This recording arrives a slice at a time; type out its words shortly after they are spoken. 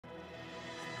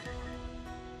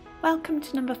Welcome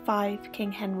to number 5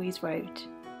 King Henry's Road.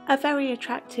 A very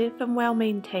attractive and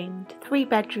well-maintained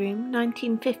 3-bedroom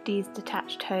 1950s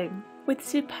detached home with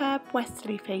superb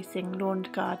westerly facing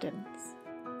lawned gardens.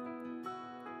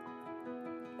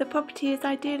 The property is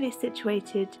ideally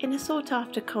situated in a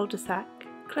sought-after cul-de-sac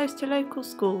close to local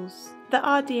schools, the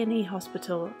RD&E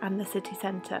hospital and the city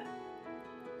centre.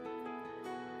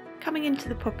 Coming into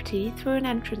the property through an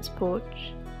entrance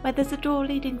porch where there's a door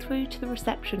leading through to the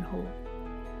reception hall,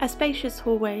 a spacious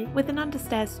hallway with an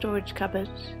understairs storage cupboard,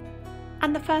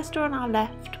 and the first door on our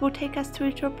left will take us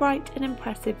through to a bright and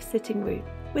impressive sitting room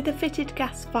with a fitted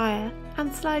gas fire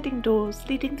and sliding doors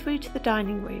leading through to the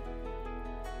dining room.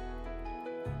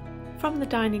 From the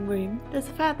dining room there's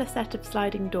a further set of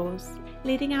sliding doors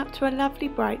leading out to a lovely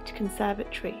bright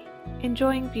conservatory,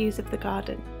 enjoying views of the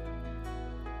garden.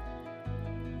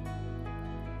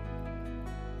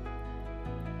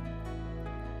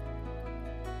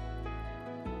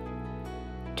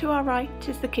 To our right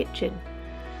is the kitchen,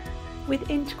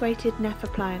 with integrated Neff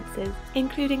appliances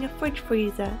including a fridge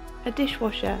freezer, a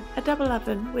dishwasher, a double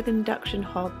oven with induction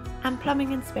hob and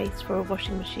plumbing and space for a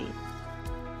washing machine.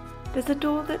 There's a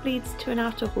door that leads to an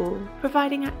outer hall,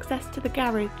 providing access to the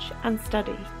garage and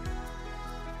study.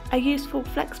 A useful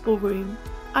flexible room,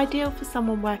 ideal for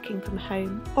someone working from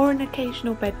home or an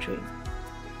occasional bedroom.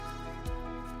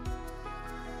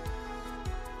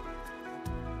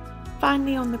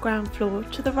 Finally, on the ground floor,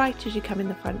 to the right as you come in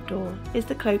the front door, is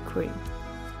the cloakroom.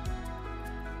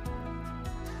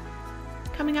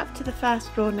 Coming up to the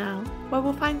first floor now, where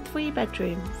we'll find 3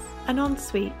 bedrooms, an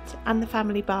ensuite and the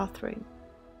family bathroom.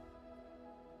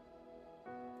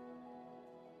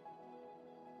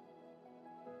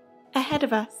 Ahead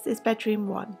of us is bedroom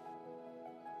 1.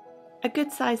 A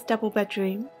good sized double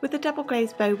bedroom with a double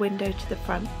glazed bow window to the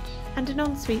front and an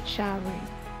ensuite shower room.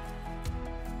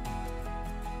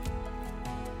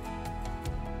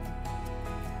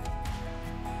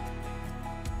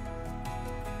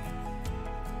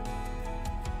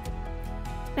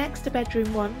 Next to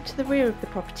bedroom 1 to the rear of the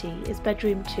property is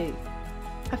bedroom 2,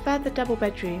 a further double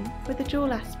bedroom with a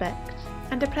dual aspect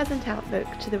and a pleasant outlook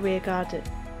to the rear garden.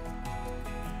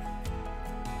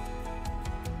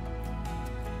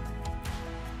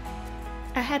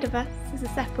 Ahead of us is a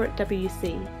separate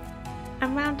WC,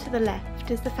 and round to the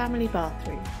left is the family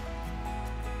bathroom.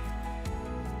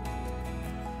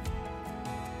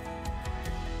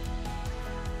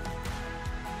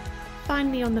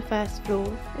 Finally, on the first floor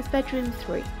is bedroom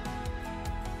 3.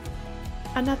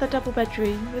 Another double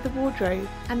bedroom with a wardrobe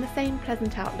and the same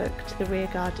pleasant outlook to the rear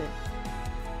garden.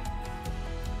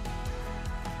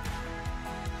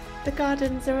 The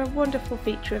gardens are a wonderful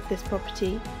feature of this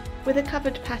property, with a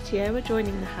covered patio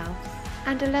adjoining the house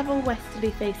and a level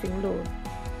westerly facing lawn.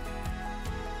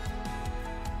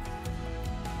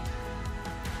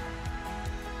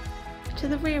 To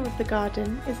the rear of the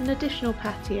garden is an additional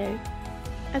patio,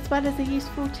 as well as a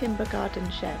useful timber garden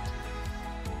shed.